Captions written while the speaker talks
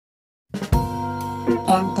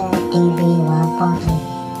Enter TV 1.0.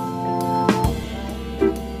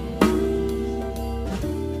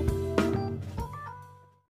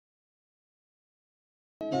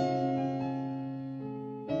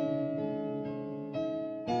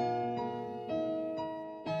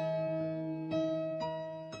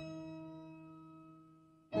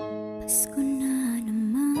 Pasko na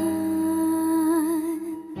naman,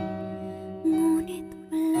 ngunit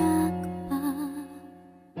wala ka pa.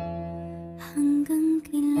 Hanggang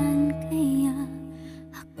kailan kaya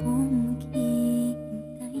ako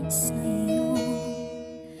maghihintay sa'yo?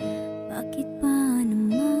 Bakit ba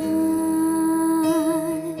naman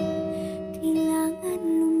kailangan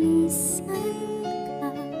lumisan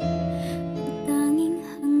ka? Ang tanging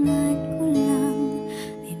hangad ko lang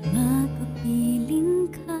ay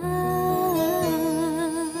makapiling ka.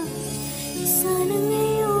 Sana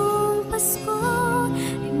ngayong Pasko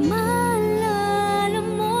ay maalala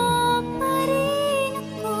mo pa rin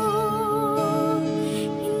ako.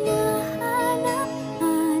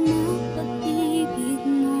 Hinahanap-hanap pag-ibig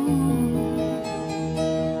mo.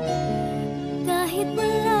 Kahit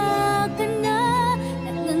wala ka na,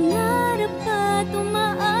 nangangarap at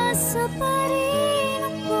umaasa pa rin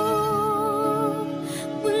ako.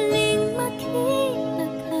 Muling makita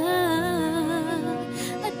ka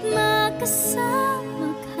at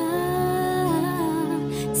makasama ka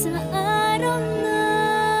sa araw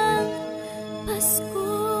ng Pasko.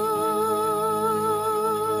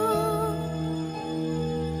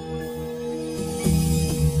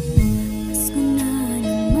 Pasko na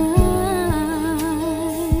naman,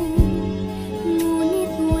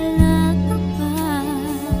 ngunit wala ka pa.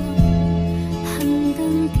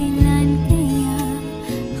 Hanggang kailan kaya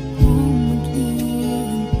ako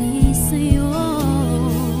maghihintay sa'yo?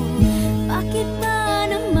 Bakit ba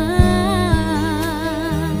naman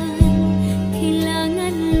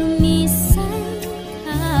kailangan lumisan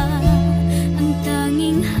ka? Ang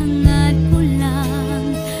tanging hangad ko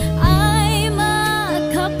lang ay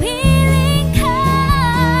makapiling ka.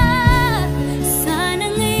 Sana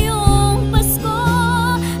ngayong Pasko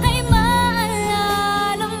ay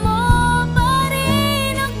maalala mo pa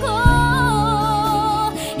rin ako.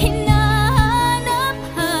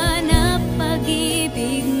 Hinahanap-hanap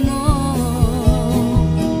pag-ibig mo.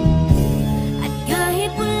 At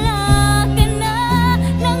kahit wala ka na,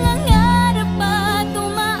 nangangarap at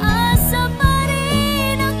umaasa pa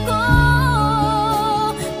rin ako.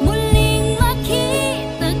 Muling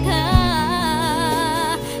makita ka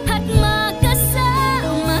at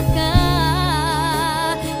makasama ka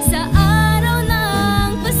sa araw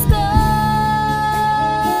ng Pasko.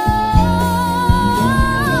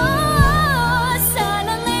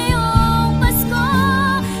 Sana ngayong Pasko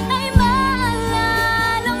ay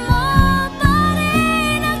maalala mo pa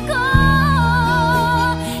rin ako.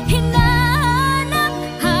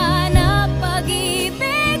 Hinahanap-hanap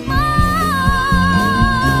pag-ibig mo.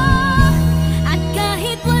 At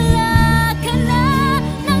kahit wala ka na,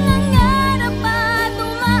 nangangarap at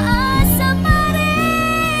umaasa pa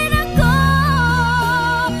rin ako.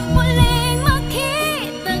 Muling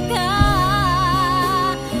makita ka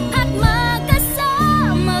at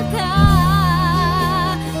makasama ka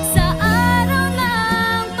sa araw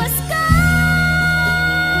ng Pasko.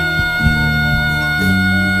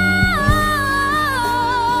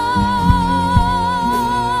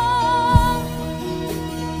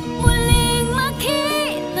 Muling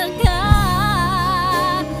makita ka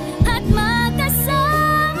at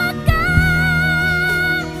makasama ka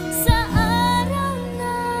sa araw ng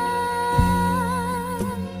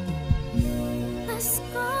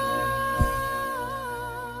Pasko.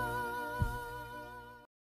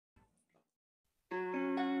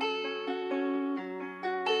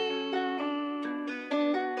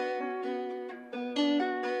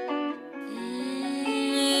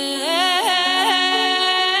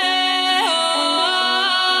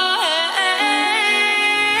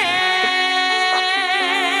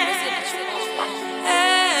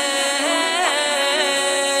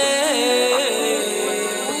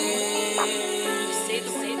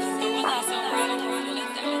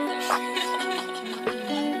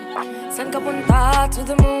 Saan ka punta? To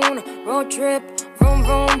the moon, road trip, vroom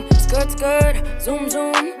vroom, skirt skirt, zoom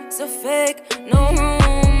zoom, sa fake, no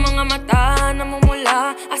room. Mga mata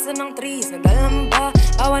namumula, asa ng trees, nadala mo ba?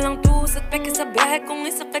 Bawal ang tus at peke sa biyahe, kung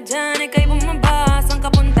isa ka dyan, ika'y bumaba. Saan ka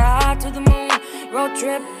punta? To the moon, road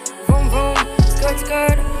trip, vroom vroom, skirt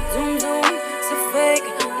skirt, zoom zoom, sa fake,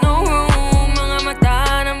 no room. Mga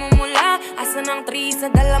mata namumula, asa ng trees,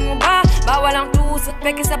 nadala mo ba? Bawal ang tus at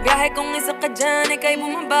peke sa biyahe, kung isa ka dyan, ika'y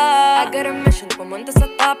bumaba. I got a mission for pumunta sa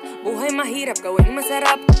top. Buhay mahirap, gawing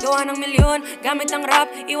masarap. Gawa ng milyon, gamit ang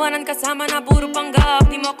rap. Iwanan kasama na puro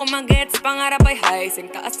panggap. Di mo ako mag-gets, pangarap ay high.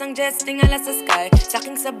 Sing taas ng jets, tingala sa sky.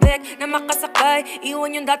 Saking sabik na makasakay.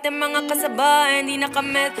 Iwan yung dati mga kasabay. Hindi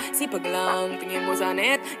nakamit, sipag lang, tingin mo sa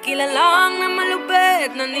net. Kilalang na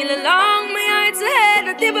malupit, na nilalang may height sa head.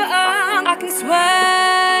 At diba ang aking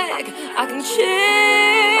swag, aking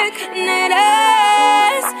chick, need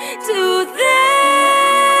us to thank.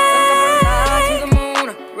 To the moon,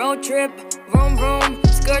 road trip, vroom vroom,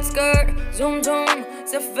 skirt skirt, zoom zoom,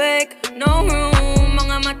 sa fake, no room.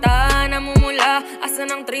 Mga mata namumula, asa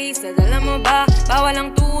ng trees, nadala mo ba? Bawal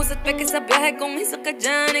ang tus at peke sa biyahe, kung isa ka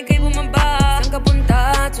dyan, ikay bumaba. Saan ka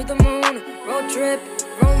punta? To the moon, road trip,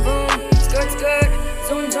 vroom vroom, skirt skirt,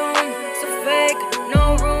 zoom zoom, sa fake,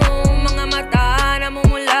 no room. Mga mata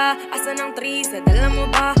namumula, asa ng trees, nadala mo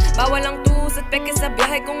ba? Bawal ang tus at peke sa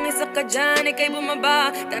biyahe, kung isa ka dyan, ikay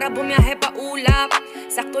bumaba. Tara bumiyahe pa ulap,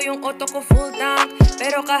 sakto yung auto ko full tank.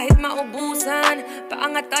 Pero kahit maubusan,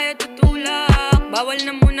 paangat tayo tutulak. Bawal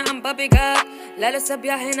na muna ang pabigat, lalo sa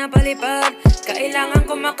biyahe na palipad. Kailangan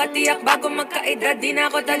ko makatiyak bago magkaedad, di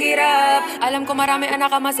na ako tagirap. Alam ko marami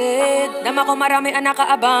anak kamasid, dama ko marami anak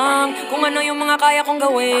kaabang. Kung ano yung mga kaya kong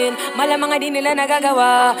gawin, malamang di nila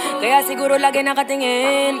nagagawa. Kaya siguro lagi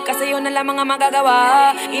nakatingin, kasi yun na lang mga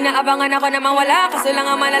magagawa. Inaabangan ako na mawala, kaso lang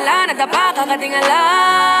ang malala, nadapa kakatingala.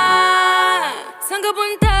 Saan ka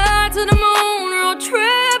punta? To the moon, road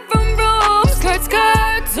trip from Rome. Skirt,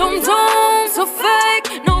 skirt, zoom, zoom, so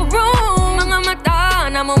fake, no room. Mga mata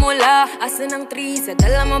namumula, asa ng trees,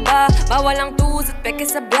 dala mo ba? Bawal ang tus at peke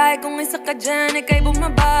sa biyahe, kung isa ka dyan, ikay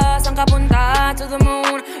bumaba. Saan ka punta? To the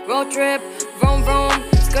moon, road trip, vroom, vroom,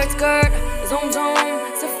 skirt, skirt, zoom, zoom,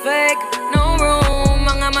 so fake, no room.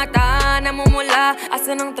 Mga mata namumula,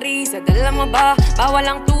 asa ng trees, dala mo ba? Bawal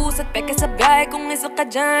ang tus at peke sa biyahe, kung isa ka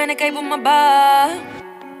dyan, ikay bumaba.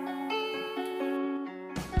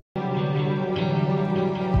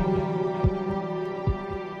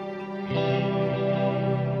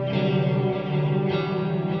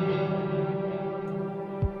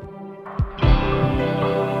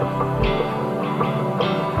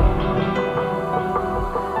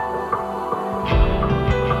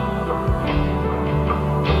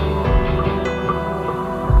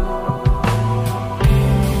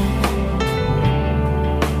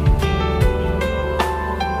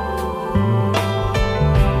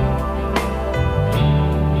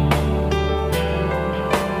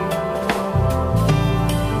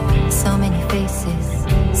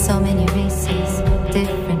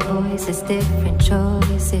 Different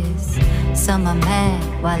choices. Some are mad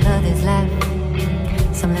while others laugh.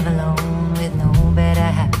 Some live alone with no better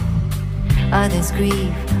half. Others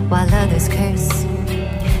grieve while others curse,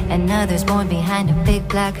 and others born behind a big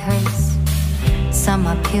black hearse. Some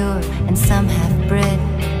are pure and some have bread.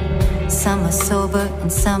 Some are sober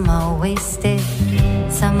and some are wasted.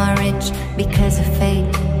 Some are rich because of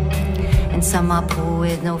fate, and some are poor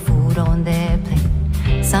with no food on their plate.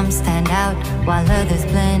 Some stand out while others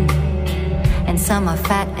blend, and some are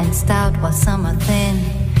fat and stout while some are thin.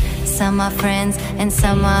 Some are friends and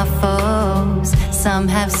some are foes. Some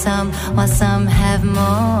have some while some have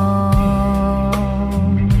most.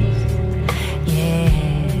 Yeah.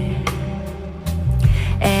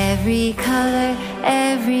 Every color,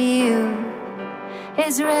 every hue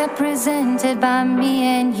is represented by me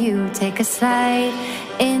and you. Take a slide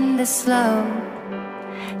in the slow.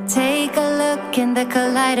 Take a look in the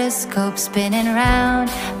kaleidoscope, spinning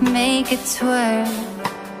round, make it twirl.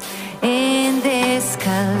 In this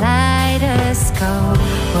kaleidoscope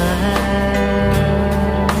world.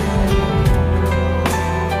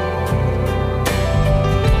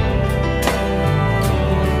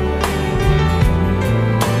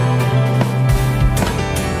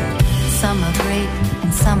 Some are great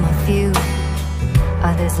and some are few.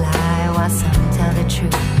 Others lie while some tell the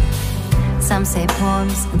truth. Some say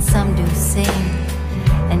poems and some do sing,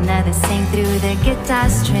 and others sing through their guitar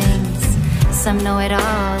strings. Some know it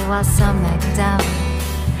all while some act dumb.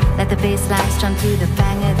 Let the bass line strum through the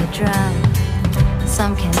bang of the drum.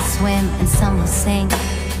 Some can swim and some will sink,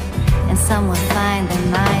 and some will find their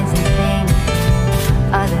minds and think.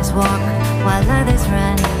 Others walk while others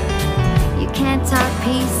run. You can't talk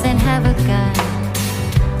peace and have a gun.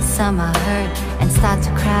 Some are hurt and start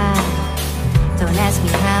to cry. Don't ask me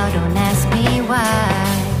how, don't ask me why.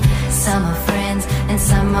 Some are friends and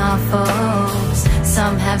some are foes.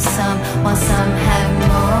 Some have some while some have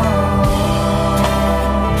most.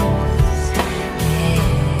 Yeah.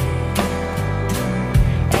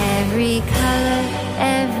 Every color,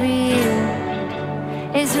 every hue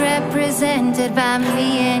is represented by me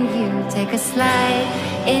and you. Take a slide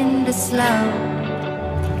in the slow.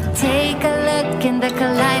 Take a look in the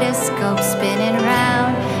kaleidoscope, spinning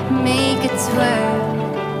round, make it swirl.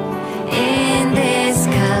 In this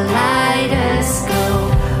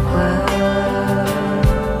kaleidoscope world.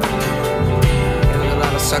 There's a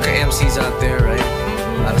lot of sucker MCs out there, right?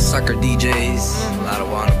 A lot of sucker DJs, a lot of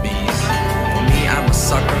wannabes. For me, I'm a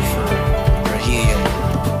sucker for helium.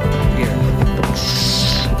 Here.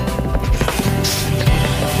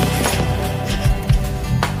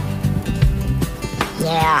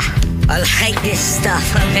 Yeah, I like this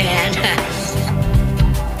stuff, man.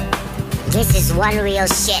 This is one real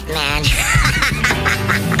shit, man.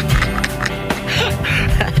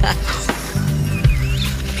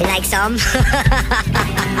 You like some?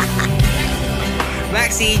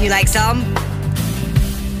 Maxine, you like some?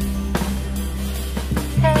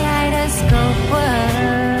 Kaleidoscope world.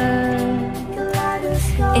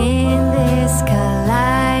 In this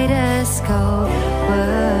kaleidoscope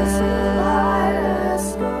world.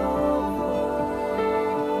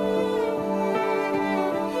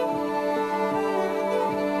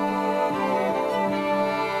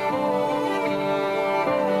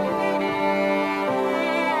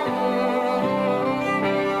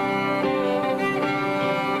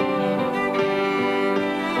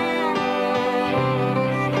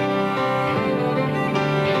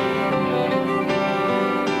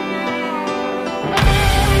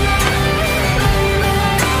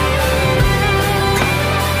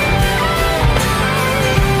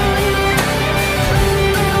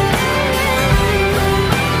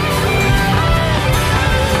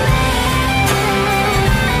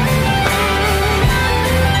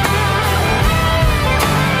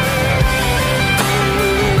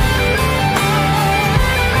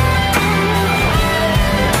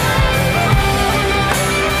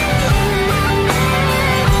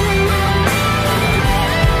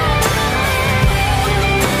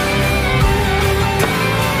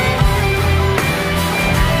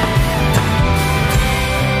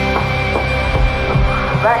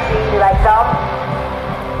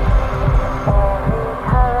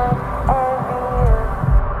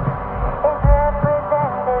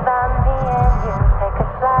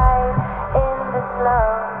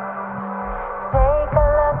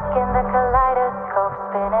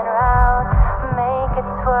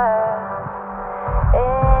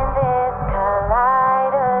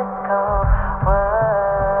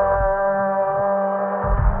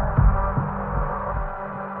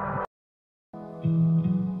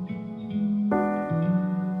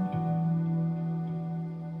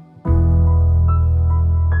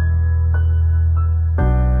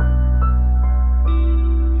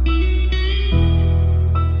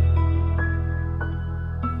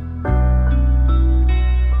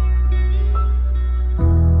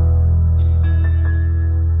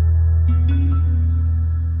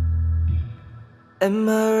 Am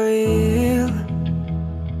I real?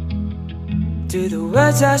 Do the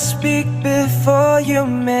words I speak before you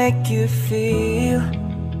make you feel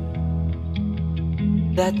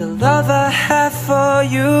that the love I have for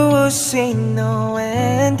you will see no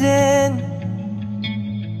ending?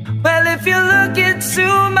 Well, if you look into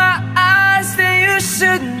my eyes, then you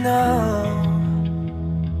should know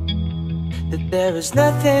that there is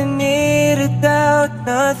nothing need to doubt,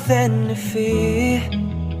 nothing to fear.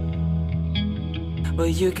 Well,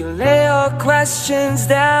 you can lay your questions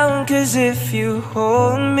down, 'cause if you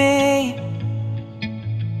hold me,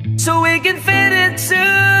 so we can fit into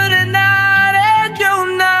the night, and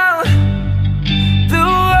you'll know the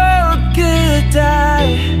world could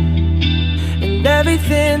die and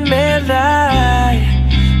everything may lie,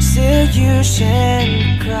 still you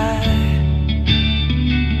shouldn't cry.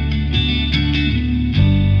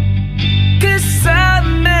 'Cause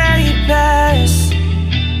time may pass,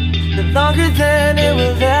 no longer than it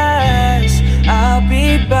will last. I'll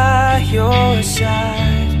be by your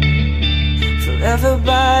side, forever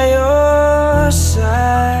by your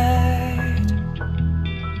side,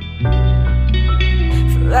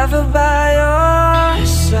 forever by your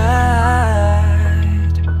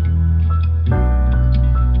side.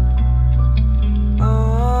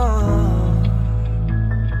 Oh.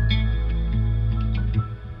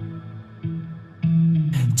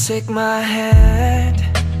 Take my hand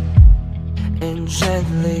and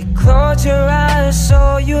gently close your eyes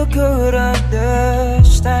so you could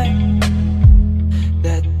understand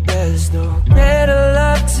that there's no greater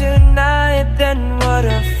love tonight than what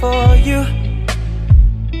I for you.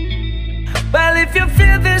 Well, if you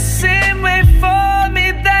feel the same way for me,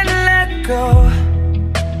 then let go.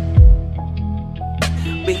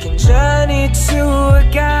 We can journey to a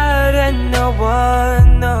God and no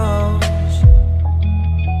one knows.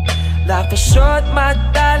 Life is short, my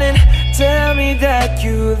darling, tell me that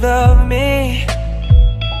you love me,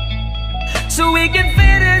 so we can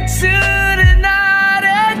fit into the night.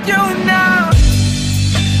 And you know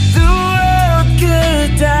the world could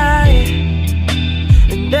die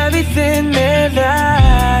and everything may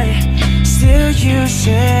lie, still you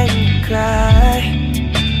say and cry.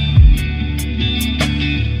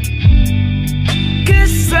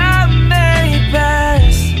 'Cause time may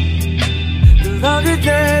pass, longer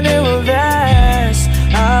than it will last.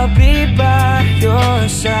 I'll be by your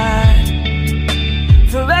side,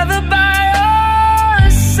 forever by your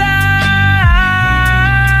side,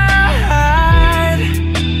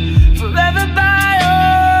 forever by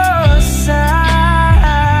your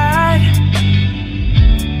side,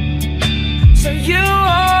 so you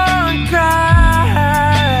won't cry.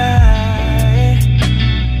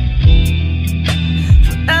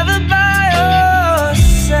 Forever by your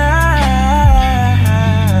side,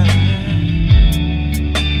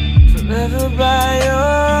 forever by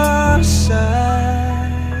your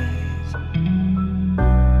side,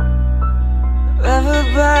 forever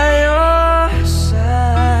by your side.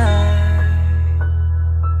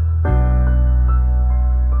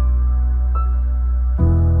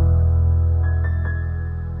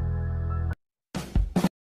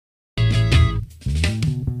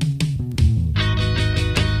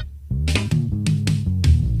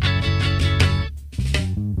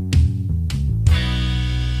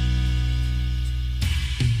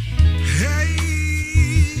 Hey,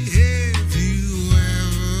 have you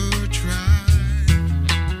ever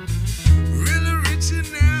tried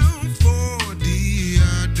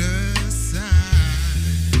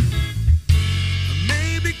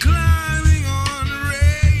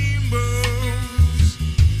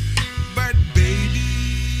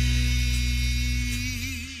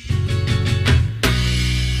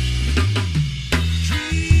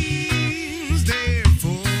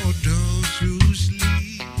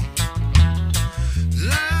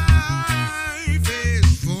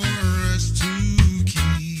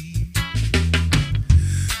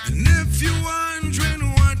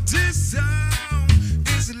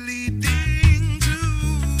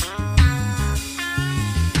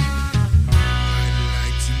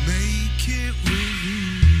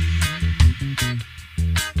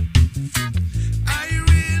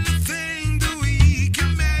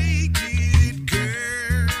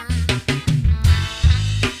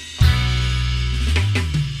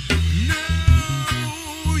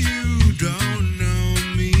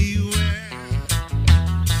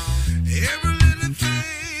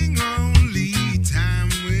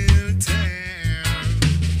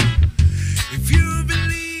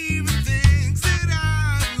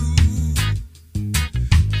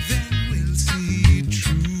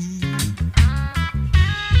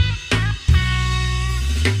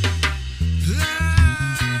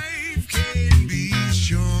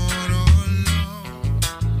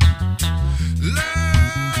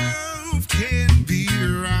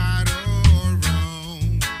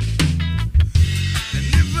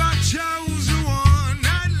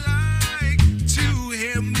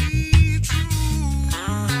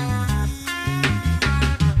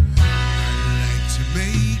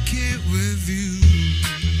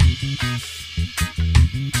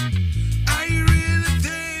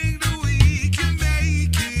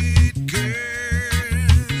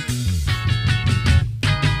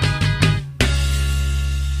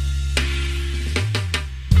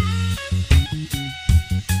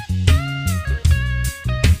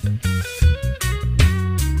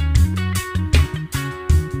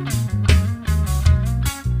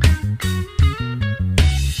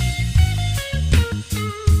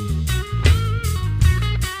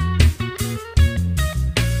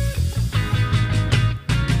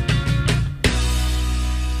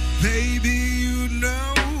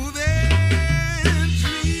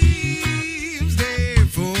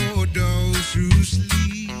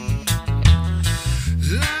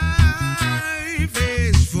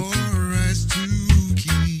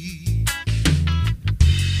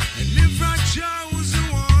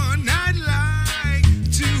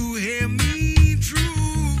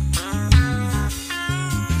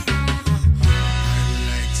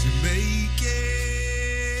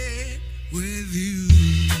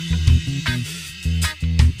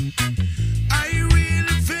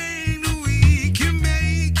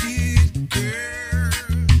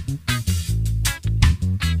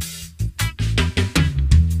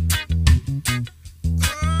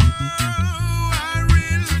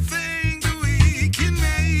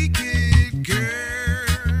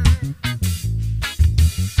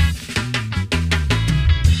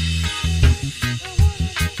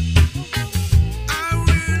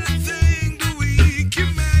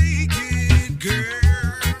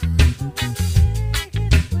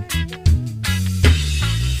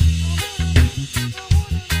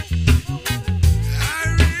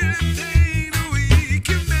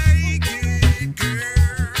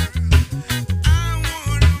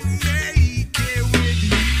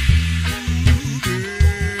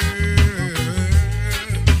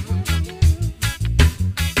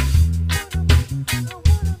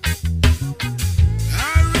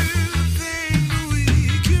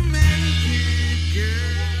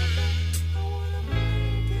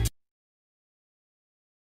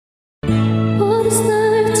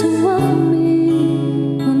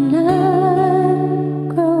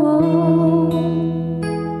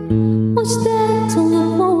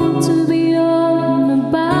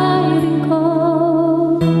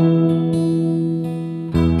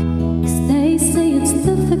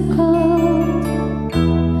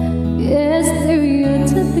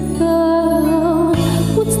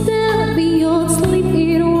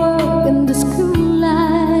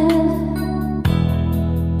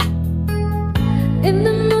And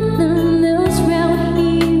there's nothing else round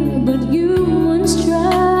here but you once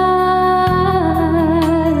tried.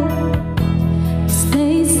 'Cause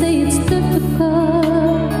they say it's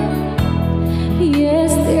difficult.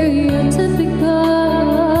 Yes, they're typical.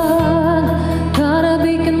 Gotta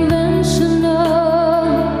be conventional.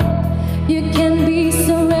 You can be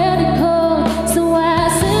so radical. So I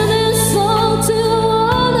sing this song to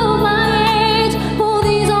all of my age. For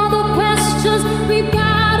these are the questions we've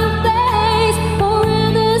got to face. For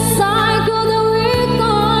in this cycle that we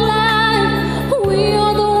call life, we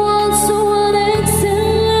are the ones who would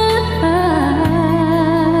excel.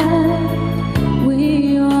 We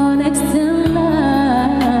are next in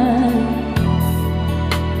line.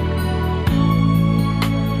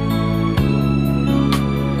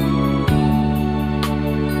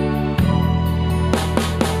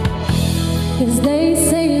 'Cause they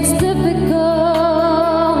say it's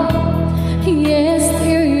difficult. Yes,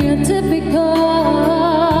 stereotypical.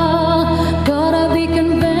 Gotta be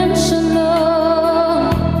conventional.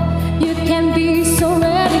 You can be so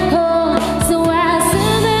radical. So I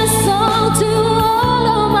sing this song to all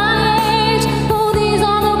of my age. For these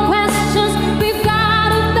are the questions we've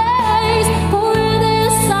got to face. For in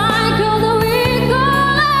this cycle that we call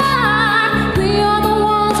life, we are the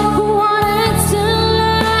ones who want it to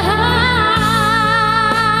last.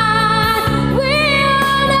 We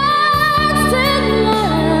are next in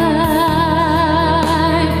line.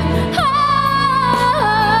 Oh,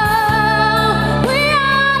 we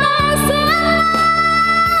are next in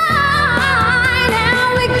line. Now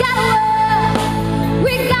we gotta work,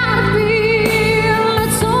 we gotta feel.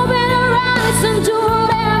 Let's open our eyes and do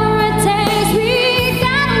whatever it takes. We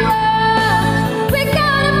gotta work, we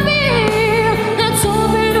gotta feel. Let's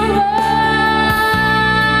open our eyes.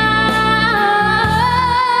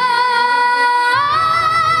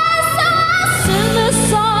 So I sing this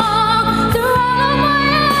song to all of my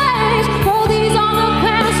age. For these are the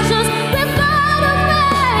questions we've gotta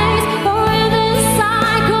face. For in this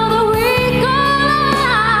cycle that we call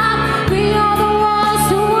life, we are the ones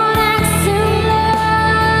who want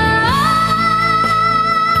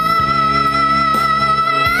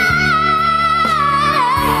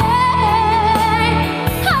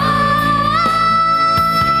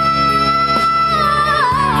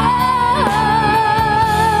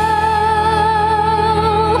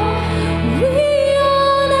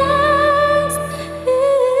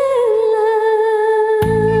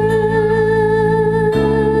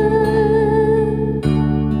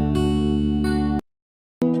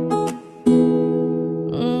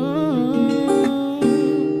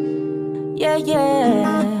Yeah,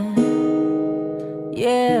 yeah,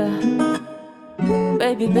 yeah.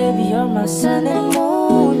 Baby, baby, you're my sun and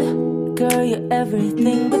moon. Girl, you're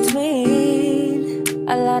everything between.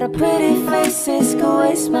 A lot of pretty faces go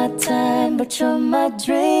waste my time, but you're my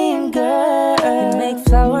dream girl. You make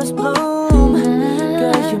flowers bloom.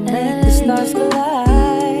 Girl, you make the stars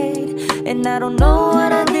collide. And I don't know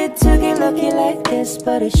what I did to get lucky like this,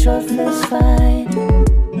 but it sure feels fine.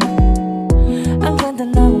 Ang ganda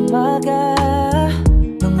ng umaga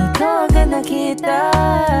nung ikaw agad nakita.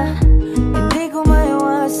 Hindi ko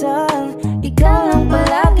maiwasan, ikaw lang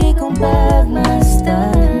palagi kong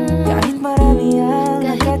pagmasdan. Kahit marami ang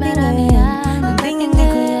nakatingin, hindi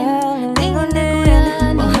ko yan.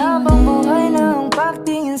 Panghabang buhay na ang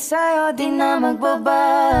pagtingin sa'yo, di na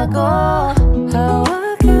magbabago.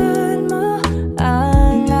 Hawakan mo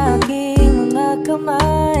ang aking mga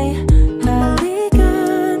kamay. Halika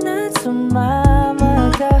na't sumama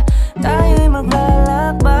ka, tayo'y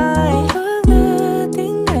maglalakbay. Huwag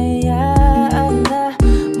nating hayaan na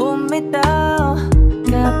bumitaw.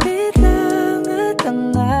 Kapit lang at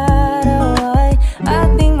ang araw ay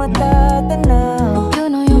ating matatanaw. You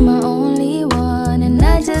know you're my only one, and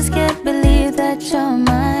I just can't believe that you're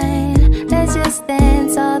mine. Let's just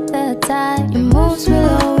dance all the time. Your moves will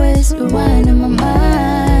always rewind in my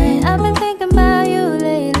mind. I've been thinking about you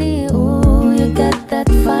lately. Ooh, you got that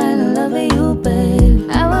fine love of you, babe.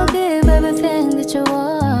 I will give everything that you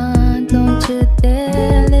want. Don't you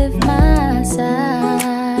dare leave my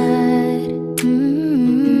side.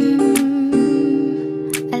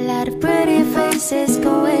 A lot of pretty faces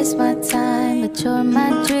can waste my time, but you're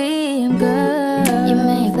my dream girl. You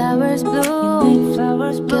make flowers bloom.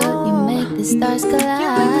 Girl, you make the stars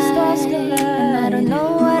collide. And I don't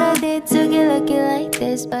know what I did to get lucky like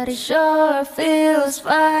this, but it sure feels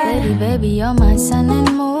fine. Baby, baby, you're my sun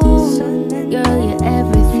and moon. Girl, you're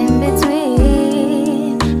everything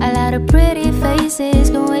between. A lot of pretty faces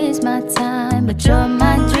can waste my time, but you're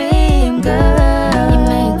my dream girl. You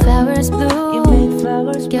make flowers bloom.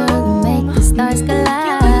 Girl, you make the stars collide.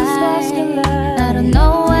 I don't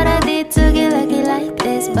know what I did to get lucky like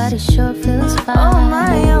body sure feels fine. Oh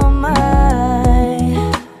my, oh my.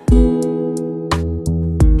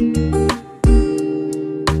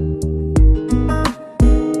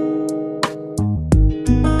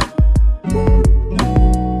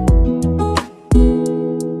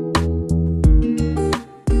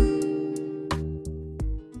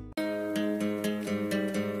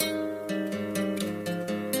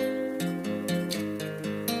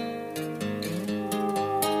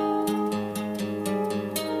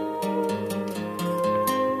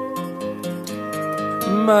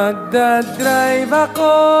 Magdadrive ako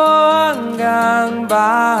hanggang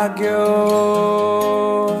Baguio.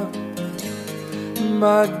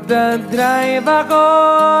 Magdadrive ako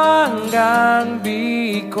hanggang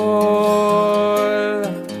Bicol.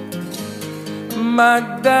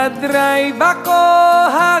 Magdadrive ako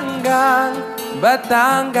hanggang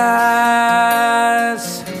Batangas.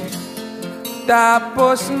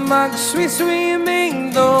 Tapos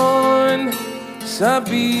mag-swimming doon sa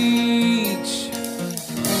beach.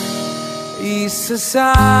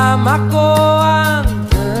 Isasama ko ang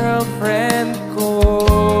girlfriend ko.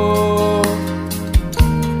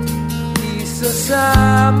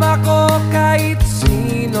 Isasama ko kahit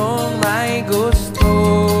sinong may gusto.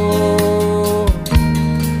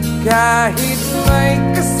 Kahit may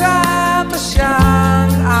kasama siyang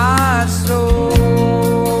aso.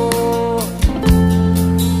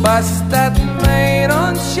 Basta't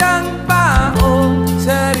mayroon siyang paong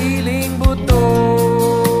sariling buto.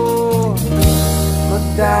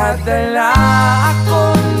 Magdadala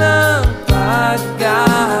ako ng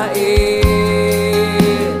pagkain,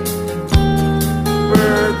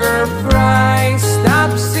 burger, fries,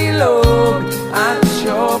 tapsilog at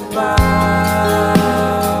siopaw.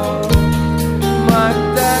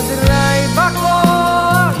 Magdadrive ako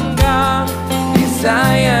hanggang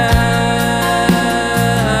Visayas.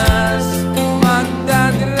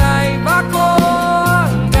 Magdadrive ako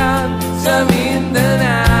hanggang sa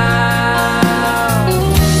Mindanao.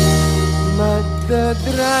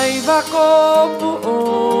 Magdadrive ako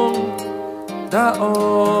buong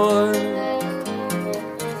taon.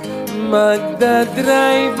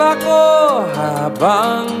 Magdadrive ako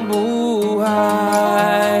habang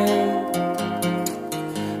buhay.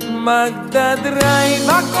 Magdadrive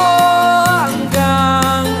ako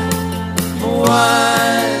hanggang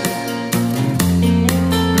buwan.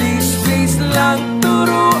 Please, please lang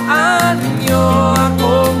turuan niyo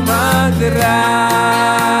akong mag-drive.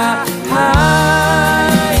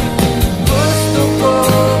 Gusto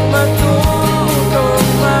kong matutong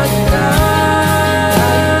mag-drive.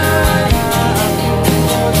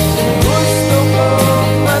 Gusto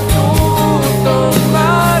kong matutong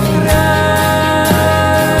mag-drive.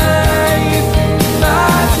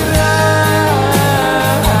 Mag-drive.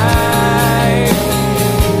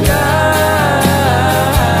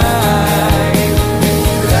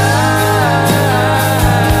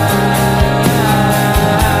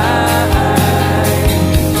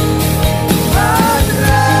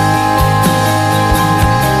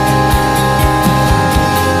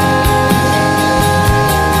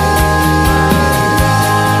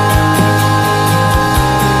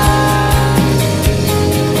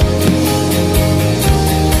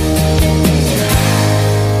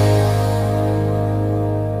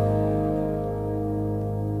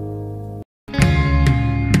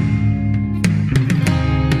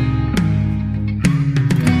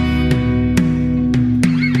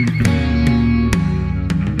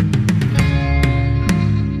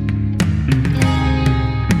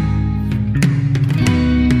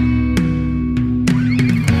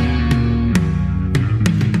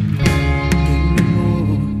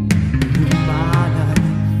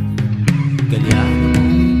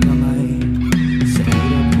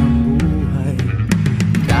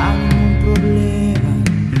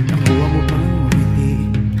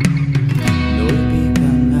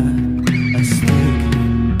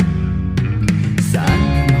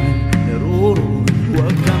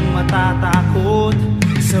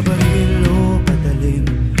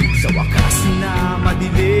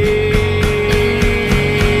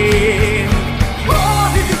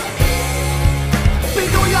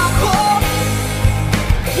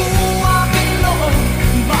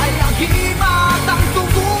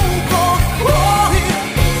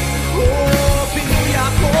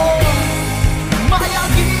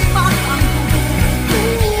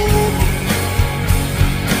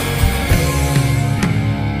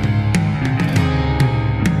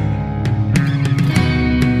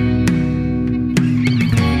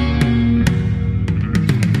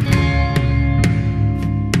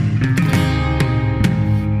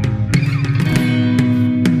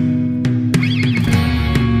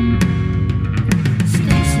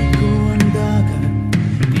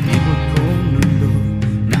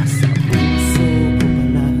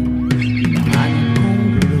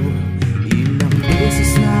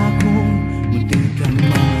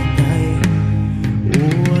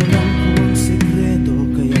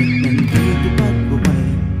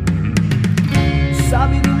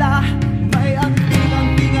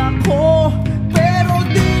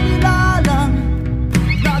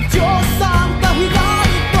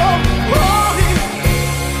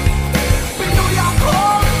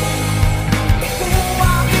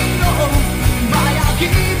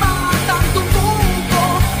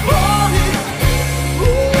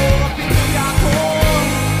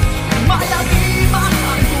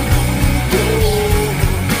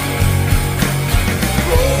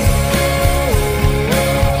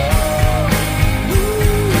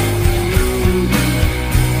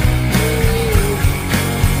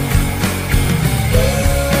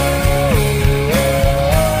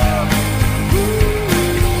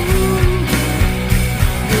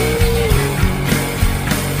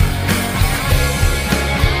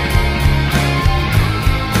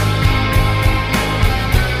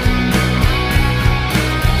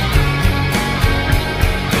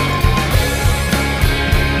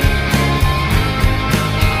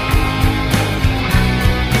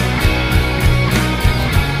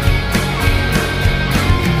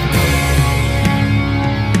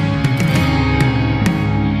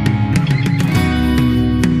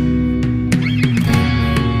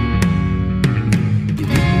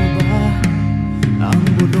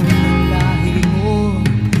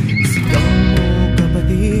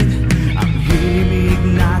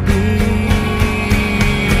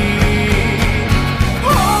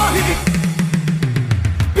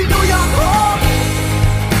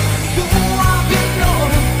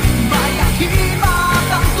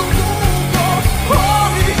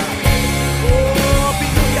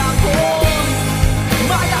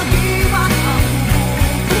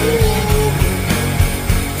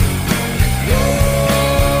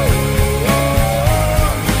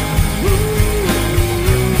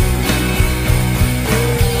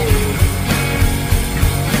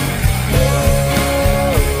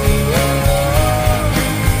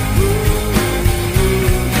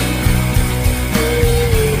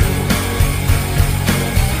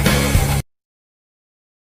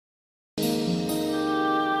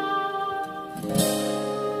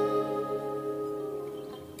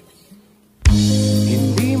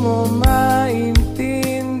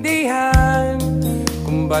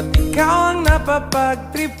 Ba't ikaw ang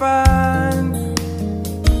napapagtripan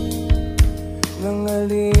ng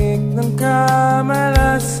halik ng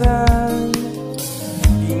kamalasan?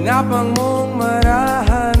 Inapang mong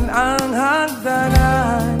marahan ang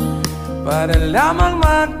hagdanan para lamang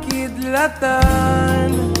makidlatan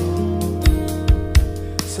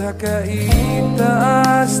sa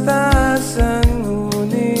kaitaas-taasan.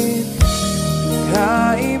 Ngunit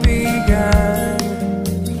kaibigan,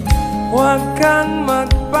 huwag kang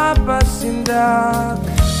magpapasindak.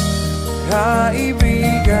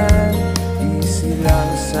 Kaibigan, easy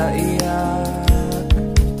lang sa iyak.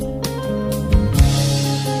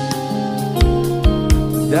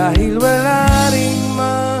 Dahil wala ring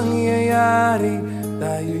mangyayari,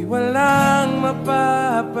 tayo'y walang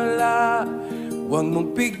mapapala. Huwag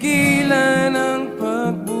mong pigilan ang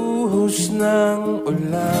pagbuhos ng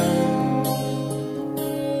ulan.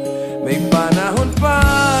 May panahon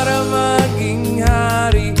para maging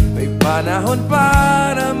hari, may panahon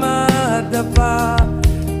para madapa.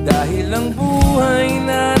 Dahil ang buhay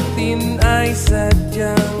natin ay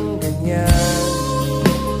sadyang ganyan.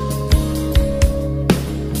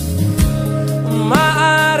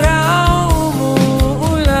 Umaaraw,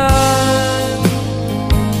 umuulan.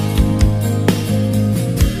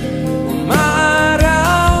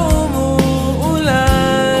 Umaaraw,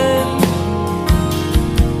 umuulan.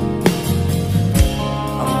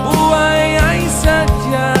 Ang buhay ay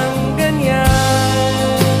sadyang ganyan.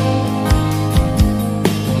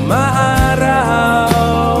 Umaaraw,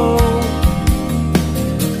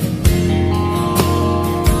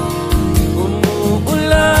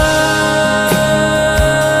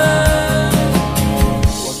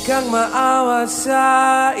 maawa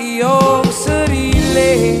sa iyong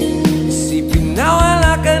sarili. Isipin na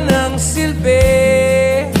wala ka ng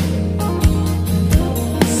silbi.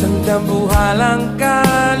 Isang dambuhalang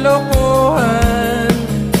kalokohan.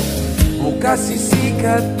 Bukas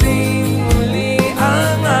sisikat din muli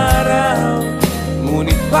ang araw.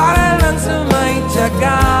 Ngunit para lang sa may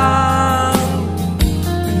tiyagang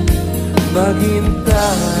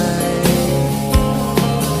maghintay.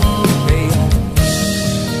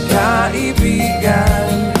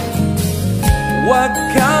 Kaibigan, huwag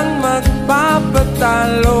kang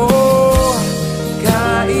magpapatalo.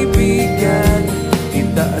 Kaibigan,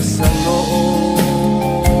 itaas ang noo.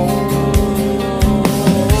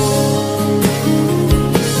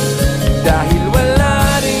 Dahil wala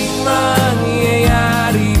ring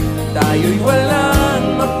mangyayari, tayo'y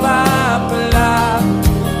walang mapapala.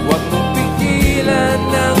 Huwag mong pigilan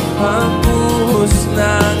ng pagbuhos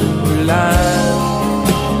ng ulan.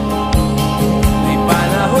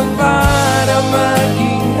 Para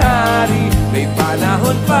maging hari, may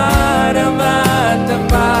panahon para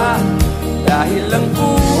matapa. Dahil ang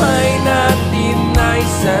buhay natin ay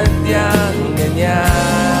sadyang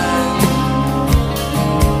ganyan.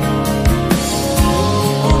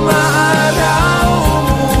 Umaaraw,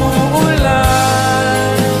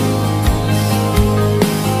 umuulan.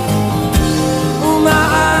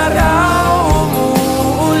 Umaaraw,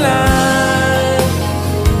 umuulan.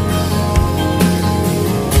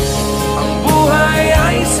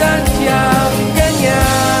 Sadyang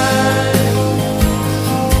ganyan.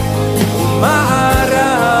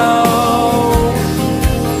 Umaaraw,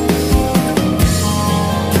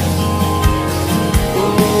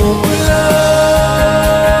 umuulan.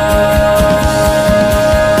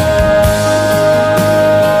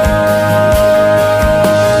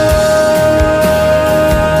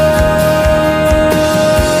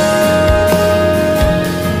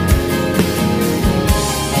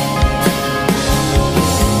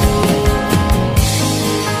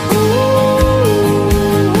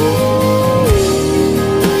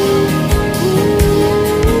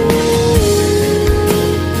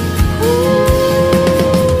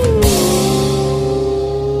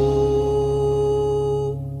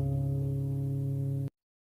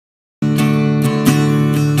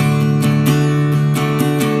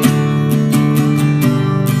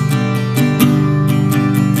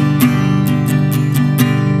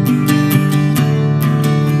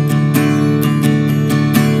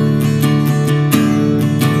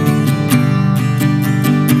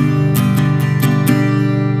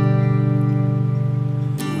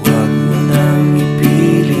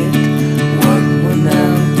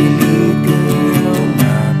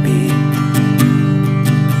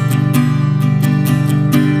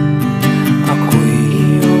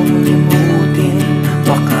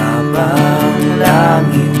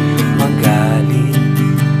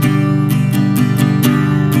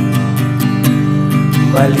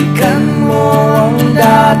 Balikan mo ang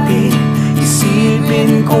dati,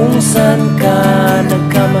 isipin kung saan ka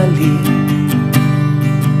nagkamali.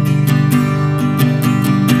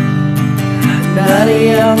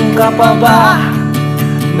 Nariyan ka pa ba?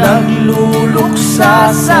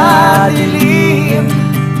 Nagluluksa sa dilim.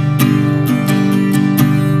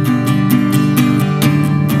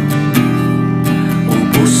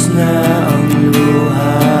 Ubus na ang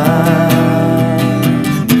luha.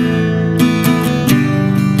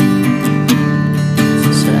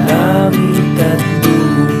 Sa langit at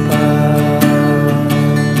lupa.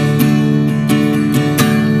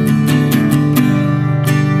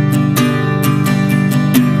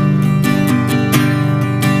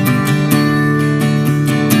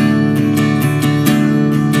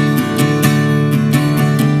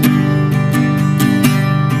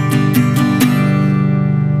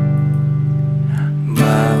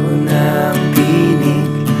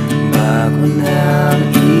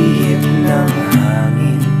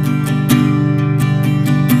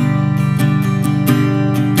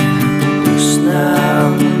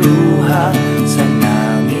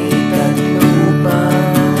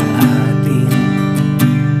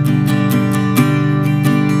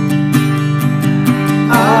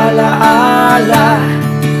 Alaala,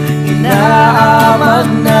 inaamag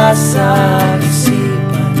na sa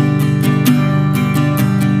isipan.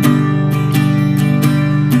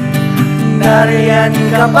 Nariyan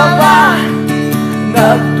ka pa ba?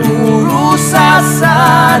 Nagturusa sa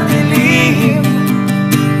dilim.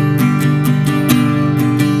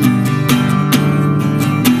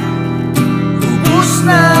 Ubus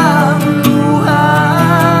na ang luha.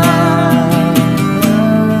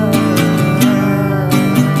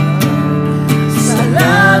 Sa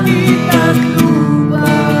langit at lupa.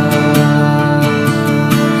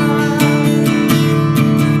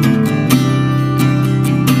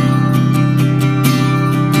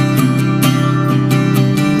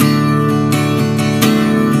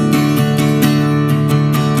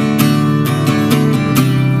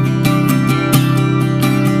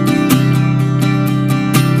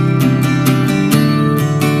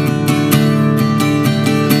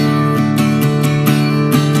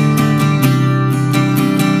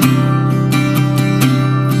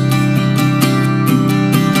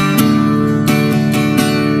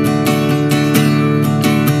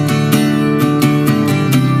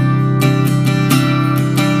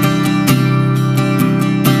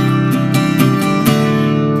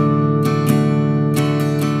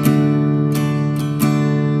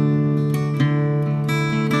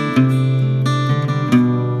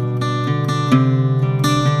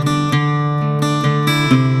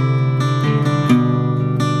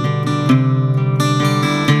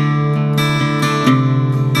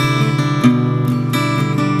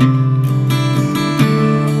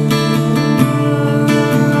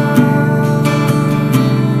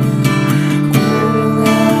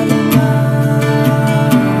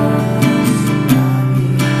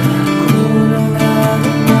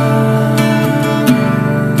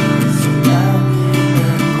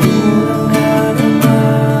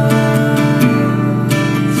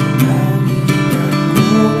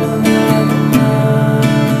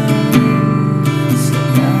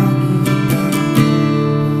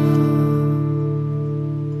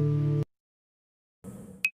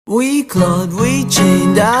 We clawed, we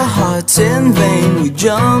chained our hearts in vain. We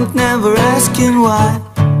jumped, never asking why.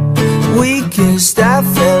 We kissed, I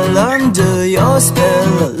fell under your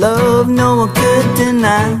spell. A love no one could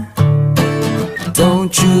deny.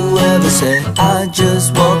 Don't you ever say I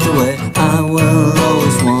just walked away. I will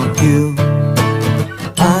always want you.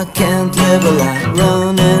 I can't live a life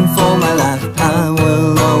running for my life. I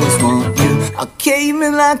will always want you. I came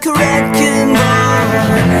in like a wrecking ball.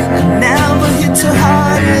 I never hit too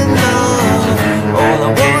hard in love. All I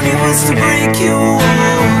wanted was to break your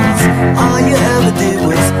walls. All you ever did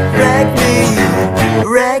was wreck me,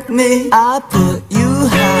 wreck me. I put you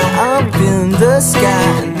high up in the sky,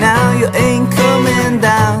 and now you ain't coming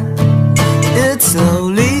down. It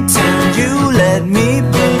slowly turned, you let me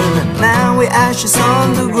burn, and now we're ashes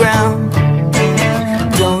on the ground.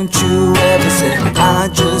 Don't you ever say I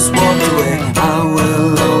just walked away. I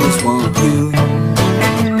will always want you.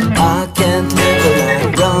 I can't live a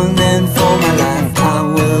life running for my life. I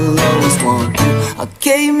will always want you. I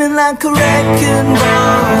came in like a wrecking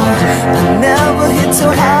ball. I never hit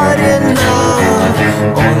so hard in love.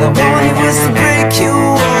 All I wanted was to break your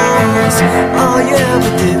walls. All you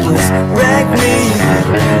ever did was wreck me,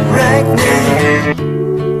 wreck me.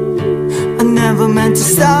 I never meant to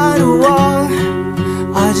start a war.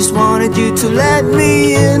 I just wanted you to let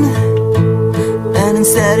me in. And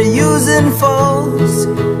instead of using force,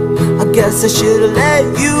 I guess I should've let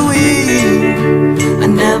you in. I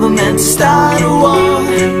never meant to start a war.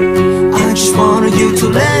 I just wanted you to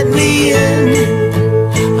let me in.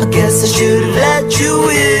 I guess I should've let you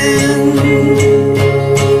in.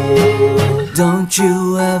 Don't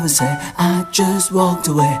you ever say I just walked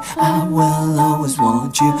away, I will always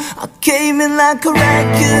want you. I came in like a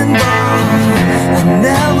wrecking ball, I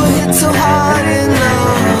never hit so hard in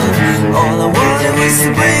love. All I wanted was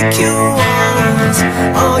to break your walls,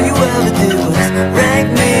 all you ever did was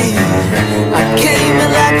wreck me. I came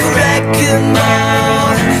in like a wrecking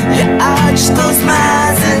ball, yeah, I just closed my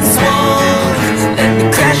eyes and swore, let me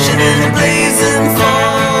crash it in a blazing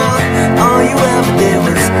fall. All you ever did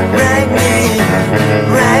was wreck me,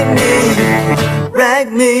 wreck me,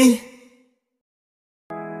 wreck me.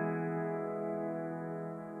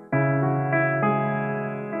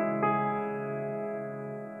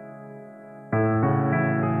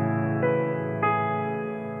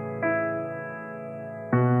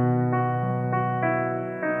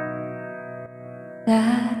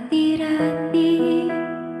 Dati-dati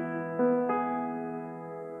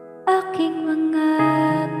aking mga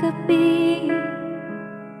gabi,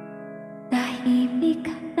 tahimik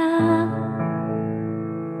lang.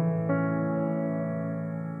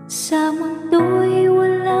 Sa mundo'y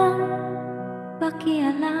walang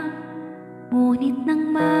pakialam, ngunit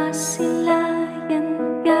nang masilayan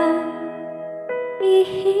ka,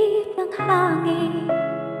 ihip ng hangin,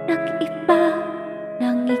 nag-iba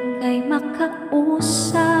nang ika'y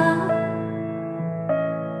makausap.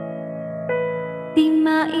 Di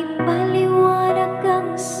maipaliwanag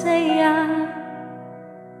ang saya,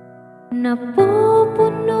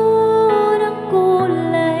 napupuno ng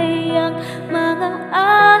kulay ang mga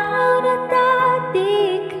araw na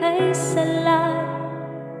dati kay salat.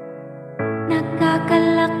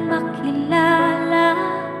 Nagkakalak makilala,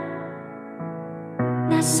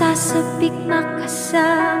 nasasabik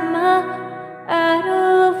makasama.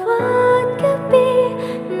 Araw at gabi,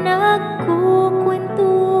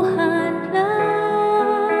 nagkukwentuhan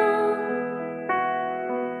lang.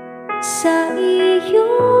 Sa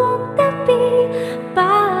iyong tabi,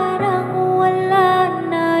 parang wala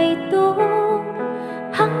na itong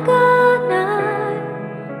hangganan.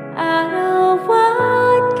 Araw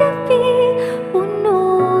at gabi,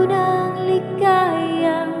 puno ng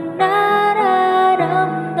ligayang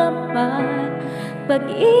nararamdaman.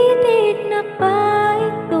 Pag-ibig na ba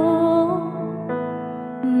ito?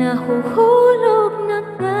 Nahuhulog na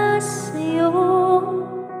nga sa'yo.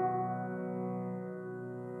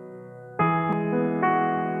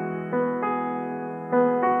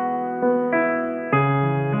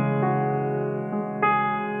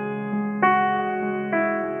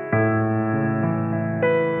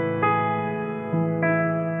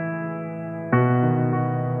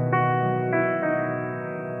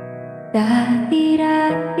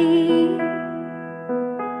 Dati-dati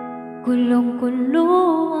gulong-gulo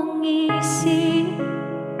ang isip,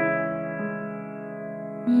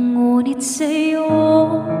 ngunit sa'yo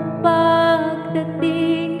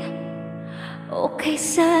pagdating, okay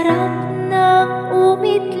sarap ng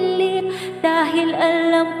umitlip, dahil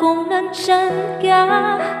alam kong nandyan ka.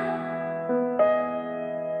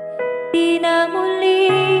 Di na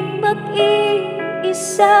muling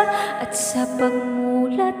mag-iisa, at sa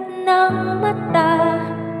pagmulat ng mata,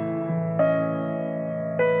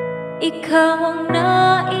 ikaw ang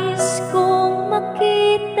nais kong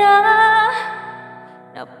makita.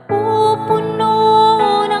 Napupuno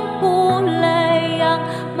ng kulay ang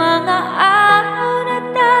mga araw na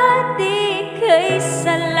dati kay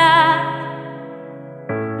salat.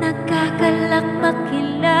 Nagkakalak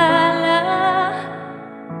makilala,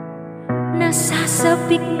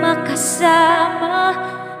 nasasabik makasama.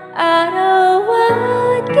 Araw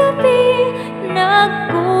at gabi,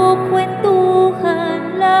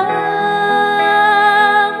 nagkukwentuhan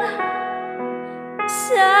lang.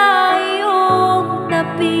 Sa iyong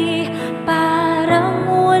tabi, parang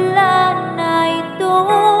wala na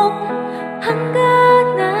itong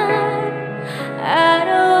hangganan.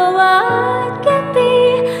 Araw at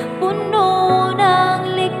gabi, puno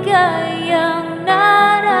ng ligayang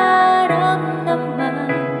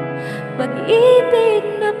nararamdaman.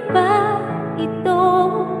 Pag-ibig na ba ito?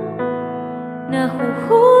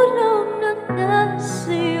 Nahuhulog na nga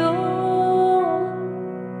sa'yo.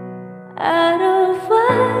 Araw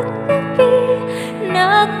at gabi,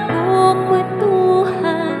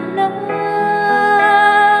 nagkukwentuhan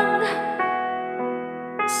lang.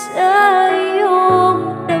 Sa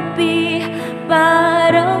iyong tabi,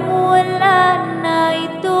 parang wala na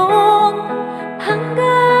itong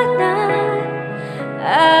hangganan.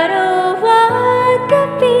 Araw at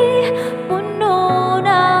gabi, puno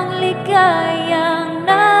ng ligayang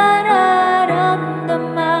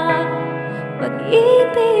nararamdaman.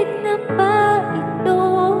 Pag-ibig na ba ito?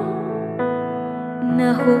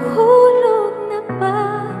 Nahuhulog na ba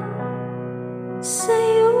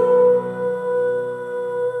sa'yo?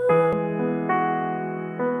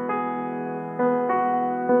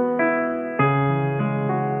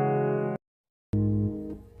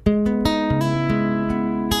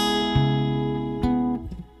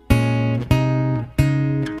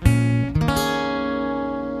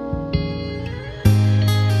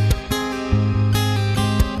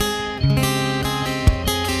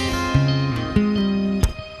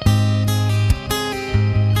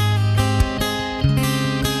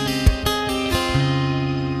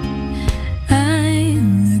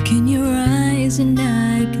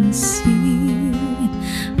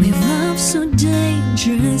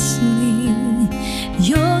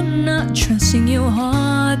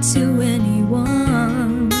 heart to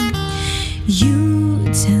anyone. You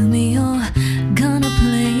tell me you're gonna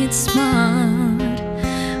play it smart.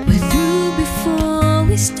 We're through before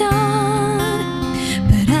we start,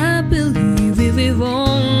 but I believe if we've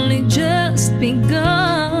only just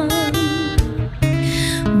begun.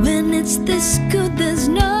 When it's this good, there's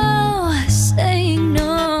no saying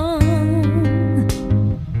no.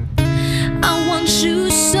 I want you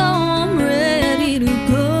so I'm ready to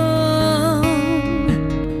go.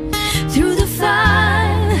 Through the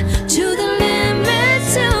fire, to the limit,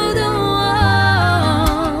 to the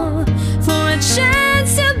wall. For a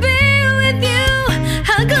chance to be with you,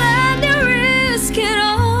 I'll gladly risk it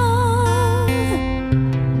all.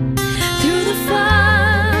 Through the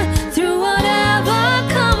fire, through whatever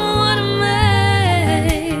come what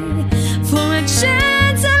may. For a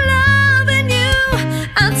chance at loving you,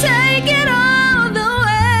 I'll take it all the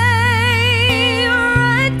way.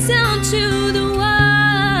 Right down to the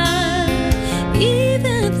wire,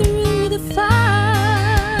 even through the fire.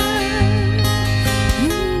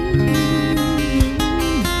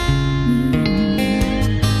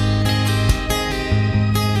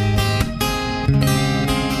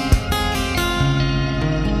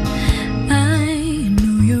 I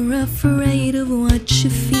know you're afraid of what you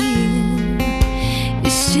feel. You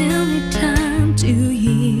still need time to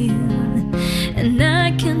heal, and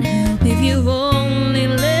I can help if you only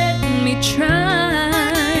let me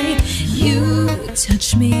try. You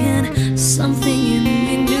touch me and something in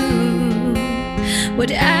me knew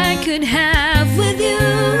what I could have with you.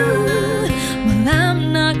 Well,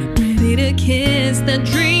 I'm not ready to kiss the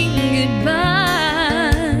dream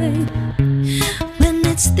goodbye. When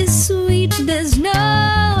it's this sweet, there's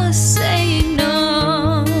no saying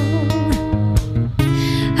no.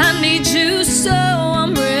 I need you so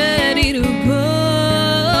I'm ready to go.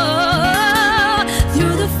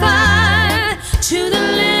 Through the fire, to the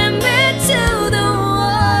limit, to the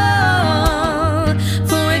wall.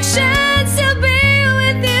 For a chance to be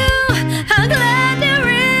with you, I'll gladly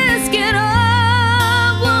risk it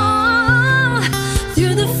all.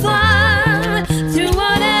 Through the fire, through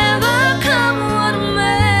whatever come what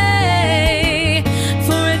may.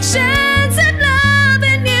 For a chance at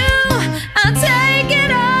loving you, I'll take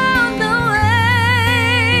it all the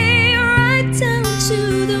way. Right down to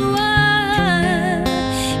the wire,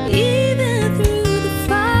 even through the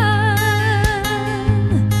fire.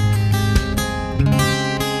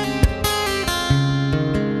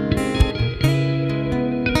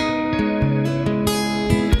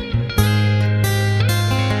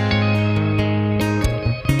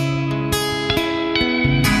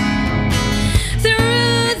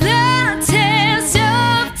 Through the test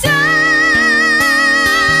of time,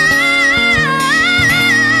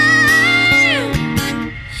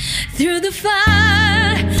 through the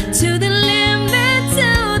fire, to the limit,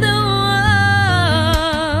 to the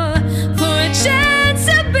wall. For a chance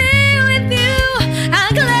to be with you,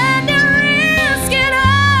 I'll gladly risk it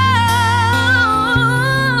all.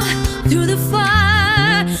 Through the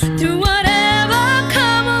fire, through whatever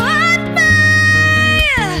come what may.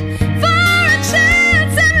 For a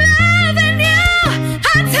chance at loving you,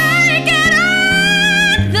 I'll take it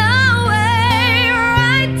all the way.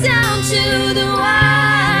 Right down to the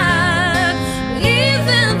wire,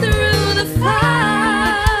 even through the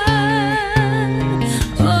fire.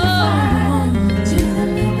 Oh, to the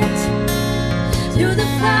limit, through the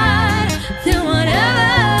fire, through whatever.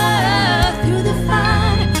 Through the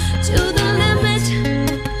fire, to the limit,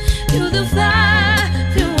 through the fire,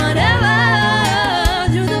 through whatever.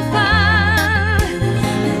 Through the fire,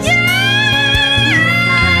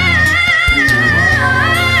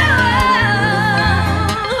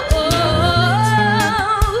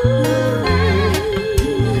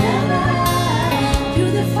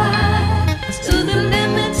 through the fire, to the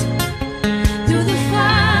limit, through the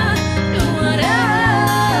fire, through whatever.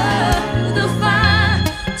 Through the fire,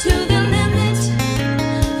 to the limit,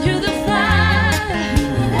 through the fire,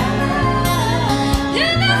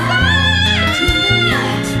 through the fire, to the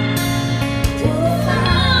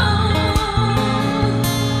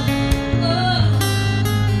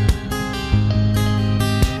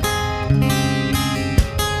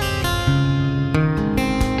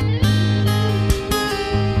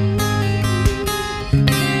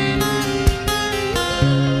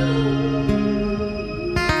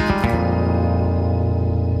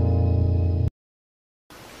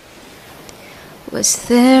Was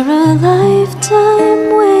there a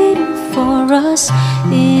lifetime waiting for us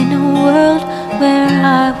in a world where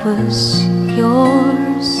I was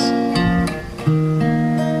yours?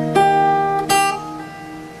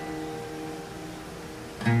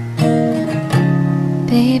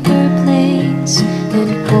 Paper planes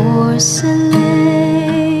and porcelain,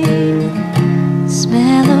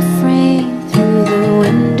 smell of rain through the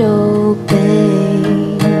window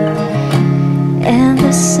pane, and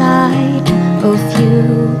the sight of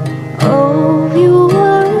you. Oh, you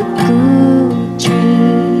were a good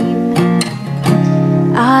dream.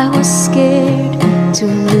 I was scared to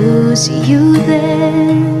lose you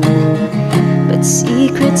then, but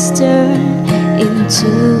secrets turn into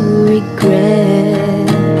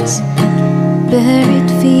regrets. Buried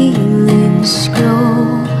feelings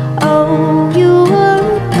grow. Oh, you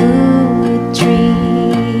were a good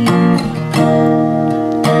dream.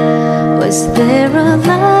 Was there a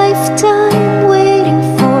lifetime waiting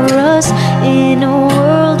for us in a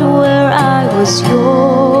world where I was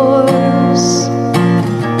yours?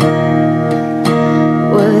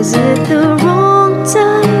 Was it the wrong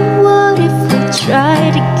time? What if we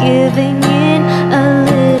tried giving in a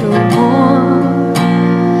little more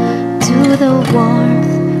to the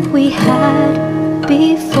warmth we had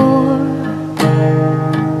before?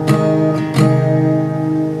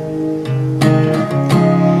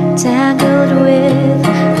 Tangled with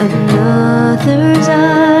another's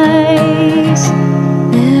eyes.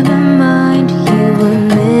 Never mind, you were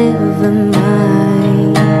never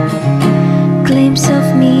mine. Glimpse of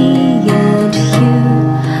me and you.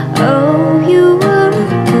 Oh, you were a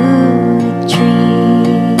good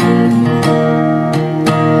dream.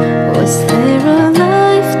 Was there a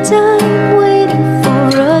lifetime waiting for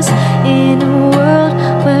us in a world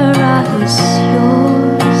where I was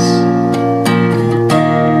yours?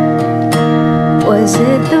 Was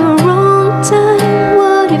it the wrong time?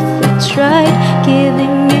 What if we tried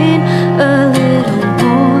giving in a little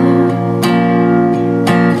more?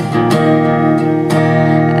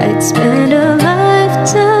 I'd spend a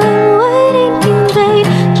lifetime waiting in vain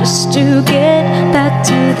just to get back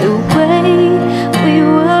to the way we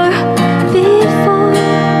were before.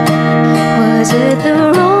 Was it the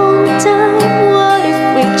wrong time? What if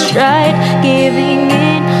we tried giving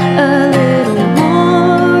in a little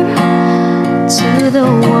more to the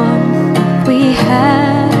warmth we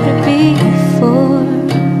had before?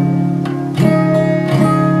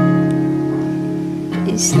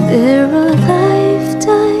 Is there a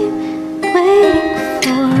lifetime waiting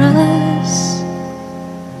for us?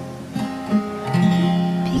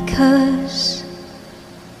 Because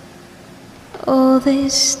all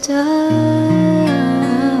this time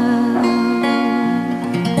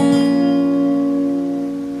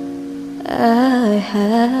I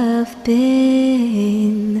have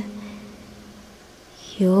been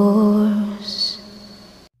yours.